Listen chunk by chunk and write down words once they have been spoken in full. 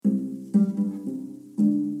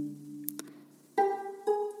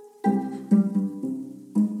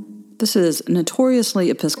This is Notoriously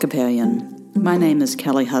Episcopalian. My name is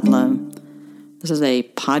Kelly Hudlow. This is a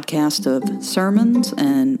podcast of sermons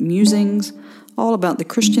and musings all about the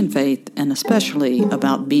Christian faith and especially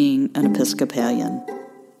about being an Episcopalian.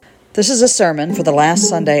 This is a sermon for the last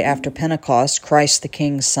Sunday after Pentecost, Christ the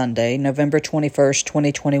King Sunday, November 21st,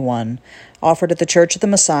 2021, offered at the Church of the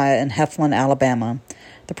Messiah in Heflin, Alabama.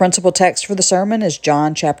 The principal text for the sermon is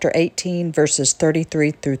John chapter 18, verses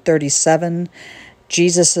 33 through 37,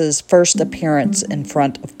 Jesus' first appearance in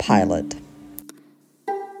front of Pilate.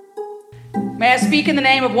 May I speak in the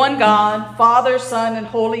name of one God, Father, Son, and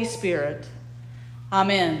Holy Spirit.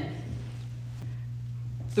 Amen.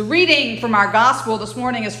 The reading from our gospel this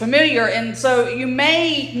morning is familiar, and so you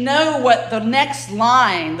may know what the next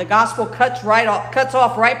line, the gospel cuts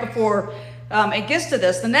off right before it gets to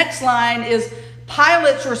this. The next line is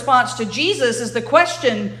Pilate's response to Jesus is the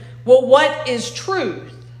question, well, what is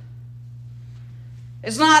truth?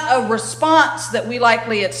 It's not a response that we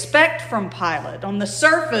likely expect from Pilate. On the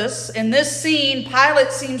surface, in this scene,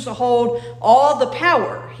 Pilate seems to hold all the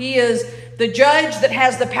power. He is the judge that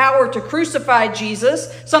has the power to crucify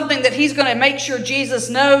Jesus, something that he's going to make sure Jesus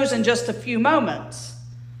knows in just a few moments.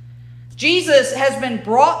 Jesus has been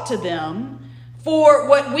brought to them for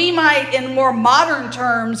what we might, in more modern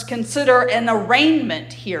terms, consider an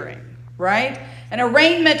arraignment hearing, right? An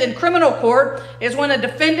arraignment in criminal court is when a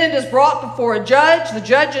defendant is brought before a judge. The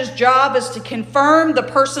judge's job is to confirm the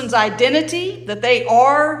person's identity, that they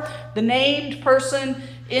are the named person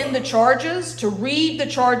in the charges, to read the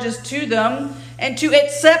charges to them, and to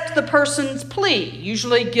accept the person's plea,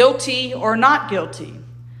 usually guilty or not guilty.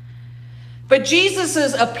 But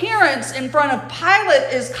Jesus' appearance in front of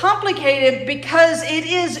Pilate is complicated because it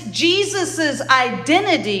is Jesus'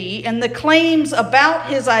 identity and the claims about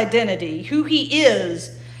his identity, who he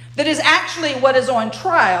is, that is actually what is on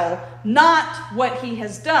trial, not what he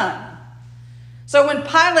has done. So when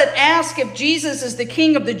Pilate asks if Jesus is the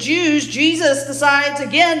king of the Jews, Jesus decides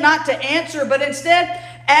again not to answer, but instead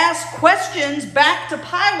ask questions back to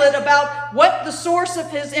Pilate about what the source of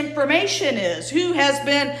his information is, who has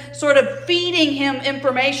been sort of feeding him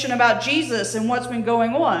information about Jesus and what's been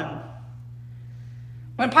going on.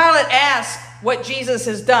 When Pilate asks what Jesus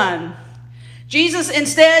has done, Jesus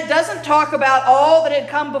instead doesn't talk about all that had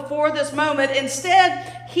come before this moment.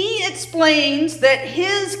 Instead, he explains that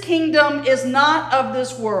his kingdom is not of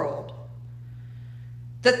this world.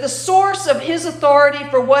 That the source of his authority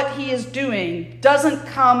for what he is doing doesn't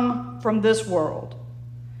come from this world.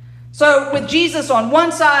 So with Jesus on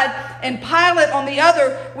one side and Pilate on the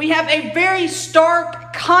other, we have a very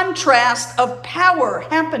stark contrast of power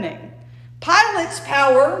happening. Pilate's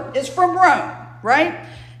power is from Rome, right?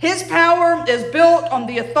 His power is built on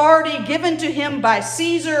the authority given to him by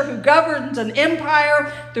Caesar, who governs an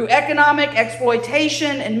empire through economic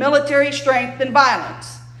exploitation and military strength and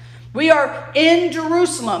violence. We are in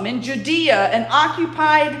Jerusalem, in Judea, an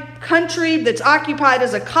occupied country that's occupied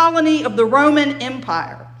as a colony of the Roman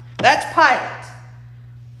Empire. That's Pilate.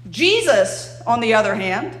 Jesus, on the other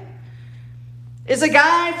hand, is a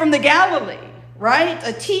guy from the Galilee, right?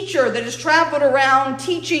 A teacher that has traveled around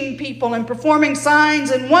teaching people and performing signs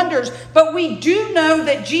and wonders. But we do know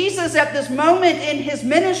that Jesus, at this moment in his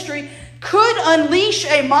ministry, could unleash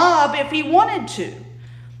a mob if he wanted to.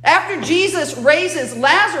 After Jesus raises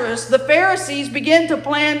Lazarus, the Pharisees begin to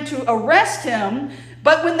plan to arrest him.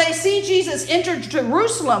 But when they see Jesus enter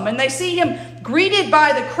Jerusalem and they see him greeted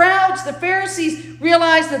by the crowds, the Pharisees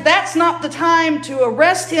realize that that's not the time to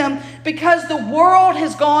arrest him because the world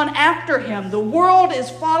has gone after him. The world is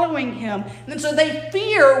following him. And so they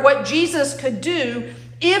fear what Jesus could do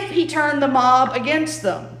if he turned the mob against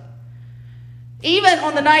them. Even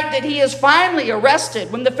on the night that he is finally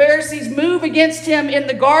arrested, when the Pharisees move against him in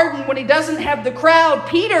the garden, when he doesn't have the crowd,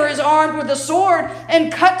 Peter is armed with a sword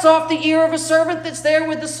and cuts off the ear of a servant that's there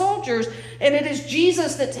with the soldiers. And it is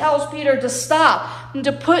Jesus that tells Peter to stop and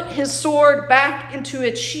to put his sword back into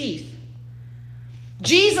its sheath.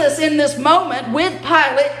 Jesus, in this moment with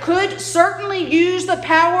Pilate, could certainly use the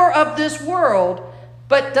power of this world,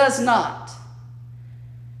 but does not.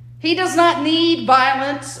 He does not need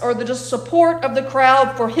violence or the support of the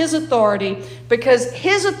crowd for his authority because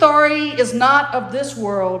his authority is not of this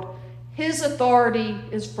world. His authority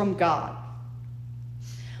is from God.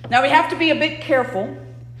 Now we have to be a bit careful.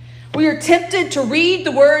 We are tempted to read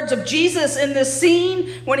the words of Jesus in this scene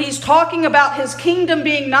when he's talking about his kingdom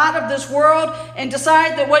being not of this world and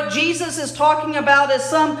decide that what Jesus is talking about is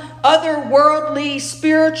some otherworldly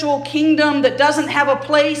spiritual kingdom that doesn't have a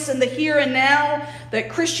place in the here and now, that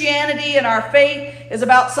Christianity and our faith is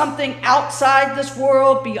about something outside this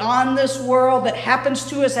world, beyond this world, that happens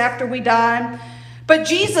to us after we die. But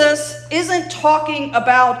Jesus isn't talking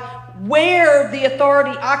about where the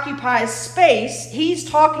authority occupies space. He's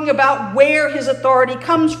talking about where his authority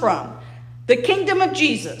comes from. The kingdom of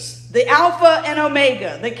Jesus, the Alpha and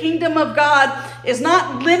Omega, the kingdom of God, is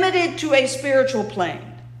not limited to a spiritual plane.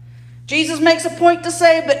 Jesus makes a point to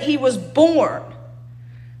say that he was born,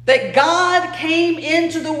 that God came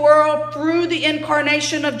into the world through the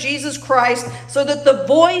incarnation of Jesus Christ so that the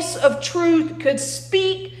voice of truth could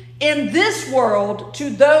speak in this world to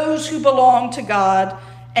those who belong to God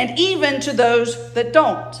and even to those that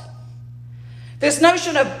don't. This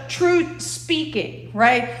notion of truth speaking,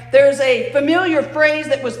 right? There's a familiar phrase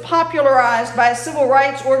that was popularized by a civil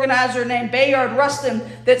rights organizer named Bayard Rustin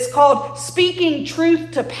that's called speaking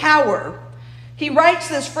truth to power. He writes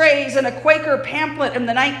this phrase in a Quaker pamphlet in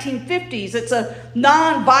the 1950s. It's a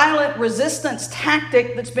nonviolent resistance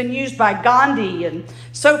tactic that's been used by Gandhi and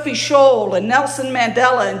Sophie Scholl and Nelson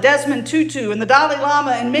Mandela and Desmond Tutu and the Dalai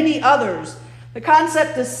Lama and many others. The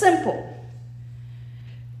concept is simple.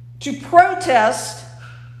 To protest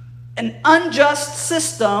an unjust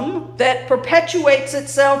system that perpetuates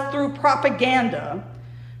itself through propaganda,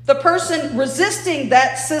 the person resisting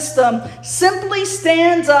that system simply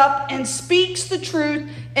stands up and speaks the truth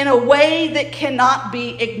in a way that cannot be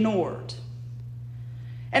ignored.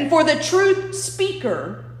 And for the truth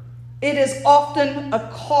speaker, it is often a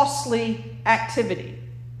costly activity.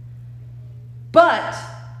 But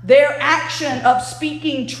their action of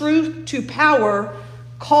speaking truth to power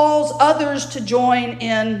calls others to join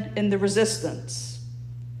in the resistance.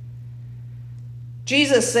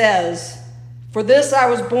 Jesus says, "For this I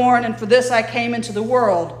was born, and for this I came into the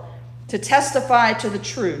world, to testify to the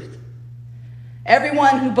truth.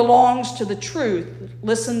 Everyone who belongs to the truth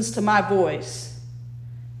listens to my voice."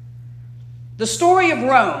 The story of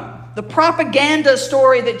Rome, the propaganda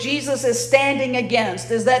story that Jesus is standing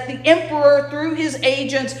against, is that the emperor, through his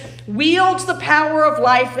agents, wields the power of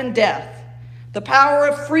life and death, the power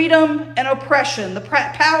of freedom and oppression, the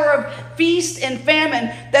power of feast and famine,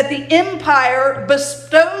 that the empire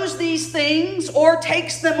bestows these things or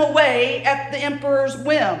takes them away at the emperor's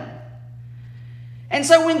whim. And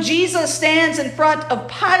so when Jesus stands in front of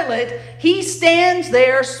Pilate, he stands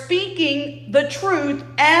there speaking the truth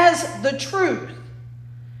as the truth.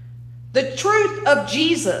 The truth of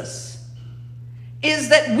Jesus is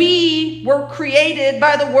that we were created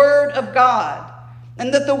by the Word of God,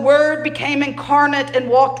 and that the Word became incarnate and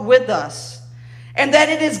walked with us. And that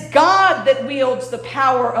it is God that wields the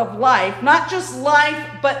power of life, not just life,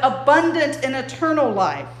 but abundant and eternal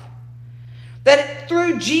life. That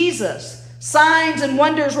through Jesus, signs and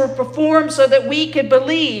wonders were performed so that we could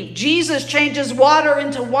believe. Jesus changes water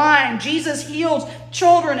into wine. Jesus heals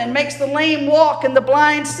children and makes the lame walk and the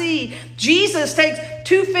blind see. Jesus takes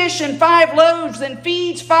 2 fish and 5 loaves and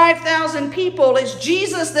feeds 5,000 people. It's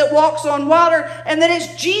Jesus that walks on water, and that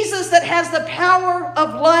it's Jesus that has the power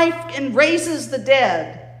of life and raises the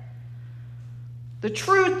dead. The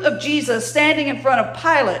truth of Jesus standing in front of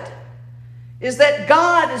Pilate is that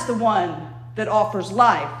God is the one that offers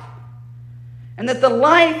life. And that the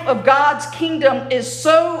life of God's kingdom is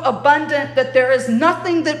so abundant that there is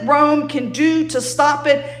nothing that Rome can do to stop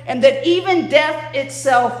it, and that even death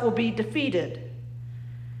itself will be defeated.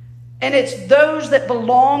 And it's those that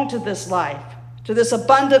belong to this life, to this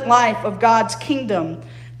abundant life of God's kingdom,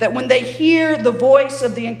 that when they hear the voice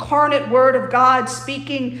of the incarnate Word of God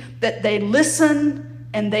speaking, that they listen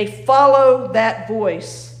and they follow that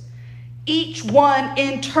voice. Each one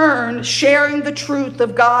in turn sharing the truth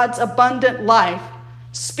of God's abundant life,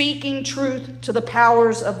 speaking truth to the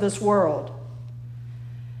powers of this world.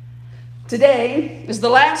 Today is the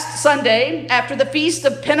last Sunday after the Feast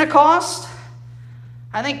of Pentecost.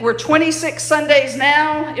 I think we're 26 Sundays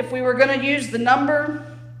now, if we were going to use the number.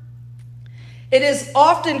 It is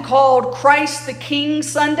often called Christ the King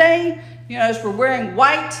Sunday. You know, as we're wearing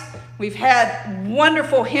white, we've had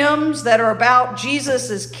wonderful hymns that are about Jesus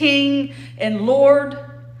as King and Lord.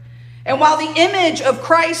 And while the image of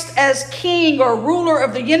Christ as King or ruler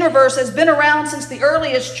of the universe has been around since the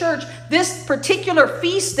earliest church, this particular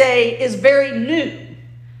feast day is very new.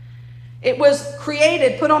 It was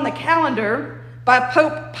created, put on the calendar, by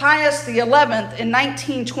Pope Pius XI in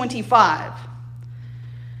 1925.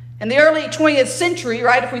 In the early 20th century,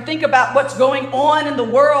 right, if we think about what's going on in the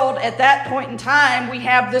world at that point in time, we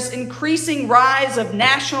have this increasing rise of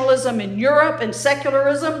nationalism in Europe and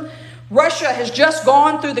secularism. Russia has just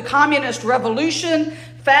gone through the communist revolution.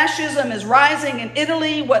 Fascism is rising in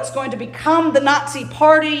Italy. What's going to become the Nazi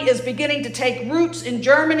Party is beginning to take roots in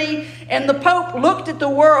Germany. And the Pope looked at the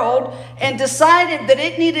world and decided that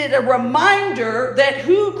it needed a reminder that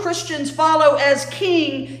who Christians follow as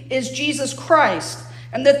king is Jesus Christ.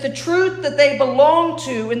 And that the truth that they belonged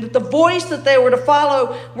to and that the voice that they were to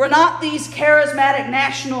follow were not these charismatic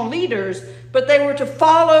national leaders, but they were to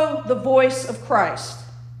follow the voice of Christ.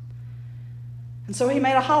 And so he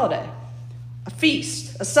made a holiday, a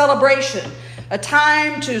feast, a celebration, a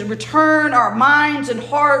time to return our minds and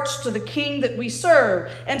hearts to the King that we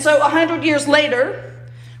serve. And so 100 years later,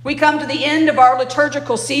 we come to the end of our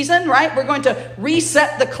liturgical season, right? We're going to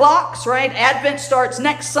reset the clocks, right? Advent starts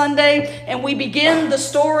next Sunday, and we begin the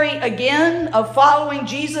story again of following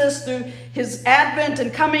Jesus through his advent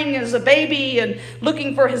and coming as a baby and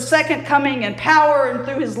looking for his second coming and power, and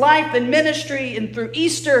through his life and ministry and through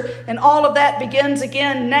Easter, and all of that begins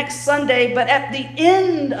again next Sunday. But at the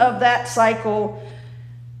end of that cycle,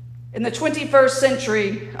 in the 21st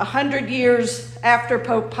century, 100 years after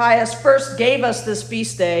Pope Pius first gave us this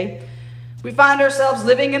feast day, we find ourselves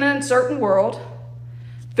living in an uncertain world,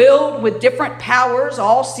 filled with different powers,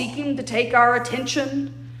 all seeking to take our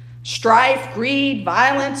attention. Strife, greed,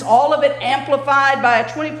 violence, all of it amplified by a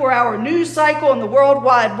 24-hour news cycle on the World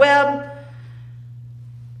Wide Web.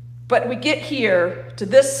 But we get here to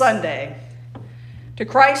this Sunday, to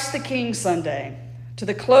Christ the King Sunday, to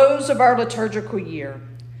the close of our liturgical year.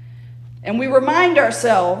 And we remind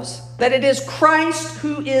ourselves that it is Christ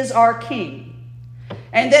who is our King,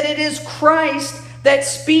 and that it is Christ that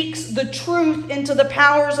speaks the truth into the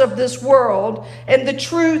powers of this world, and the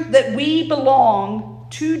truth that we belong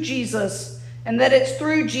to Jesus, and that it's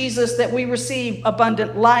through Jesus that we receive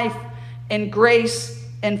abundant life and grace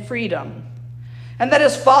and freedom. And that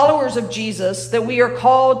as followers of Jesus, that we are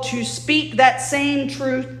called to speak that same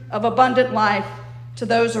truth of abundant life to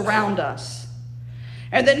those around us.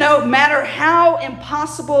 And that no matter how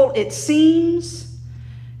impossible it seems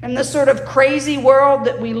in this sort of crazy world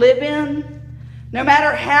that we live in, no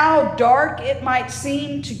matter how dark it might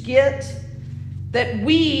seem to get, that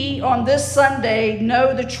we on this Sunday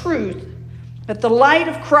know the truth, that the light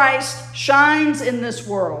of Christ shines in this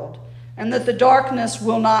world, and that the darkness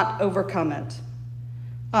will not overcome it.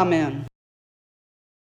 Amen.